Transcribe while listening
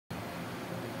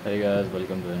Hey guys,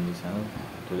 welcome to the channel.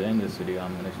 Today in this video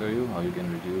I'm going to show you how you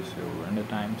can reduce your render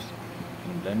times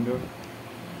in Blender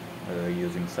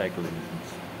using cycle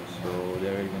engines. So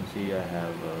there you can see I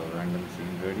have a random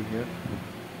scene ready here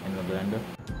in the Blender.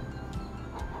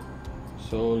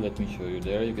 So let me show you.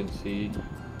 There you can see,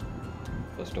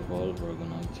 first of all we're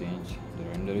going to change the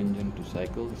render engine to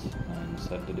cycles and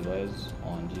set the device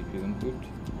on GPU input.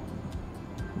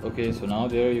 Okay, so now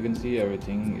there you can see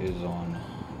everything is on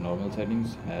normal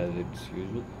settings as it's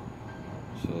usual.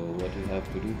 So what you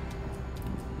have to do,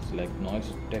 select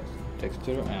noise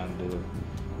texture and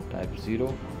type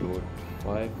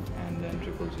 0.5 and then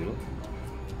 0.0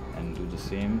 and do the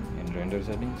same in render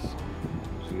settings,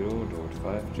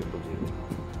 0.5 0.0,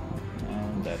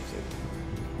 and that's it.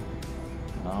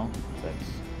 Now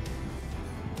let's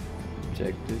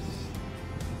check this.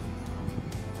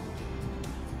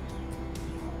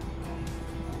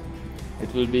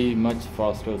 It will be much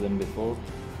faster than before,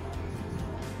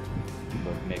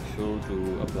 but make sure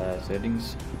to apply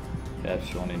settings as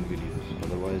shown in videos,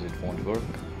 otherwise it won't work.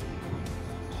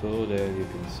 So there you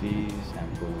can see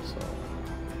samples of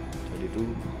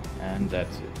 32 and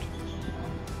that's it.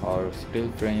 Our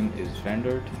still frame is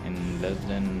rendered in less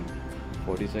than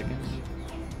 40 seconds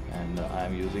and I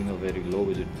am using a very low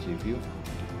budget GPU.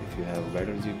 If you have a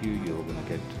better GPU, you're gonna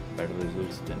get better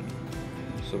results than me.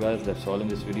 So guys, that's all in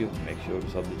this video. Make sure to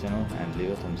sub the channel and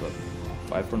leave a thumbs up.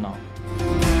 Bye for now.